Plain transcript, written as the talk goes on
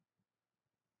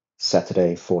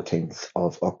Saturday, 14th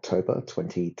of October,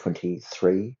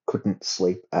 2023. Couldn't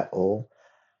sleep at all.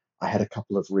 I had a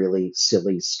couple of really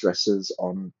silly stresses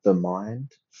on the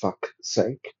mind. Fuck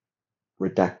sake.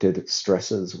 Redacted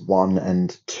stresses 1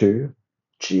 and 2.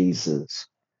 Jesus.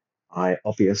 I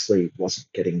obviously wasn't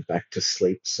getting back to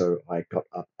sleep, so I got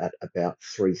up at about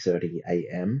 3:30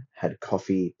 a.m., had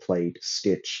coffee, played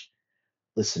Stitch,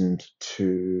 listened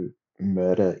to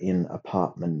Murder in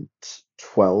Apartment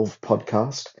 12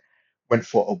 podcast, went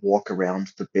for a walk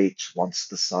around the beach once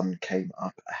the sun came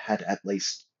up, had at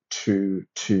least two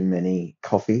too many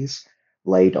coffees,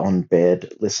 laid on bed,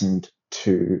 listened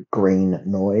to Green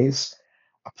Noise,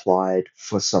 applied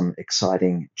for some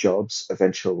exciting jobs,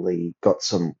 eventually got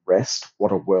some rest.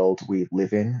 What a world we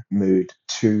live in. Mood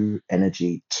 2,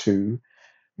 energy 2,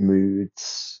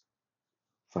 moods.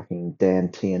 Fucking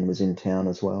Dan Tian was in town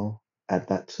as well. Add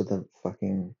that to the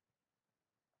fucking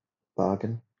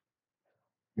bargain.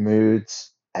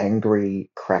 Moods angry,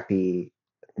 crappy,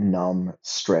 numb,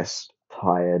 stressed,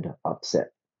 tired,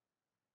 upset.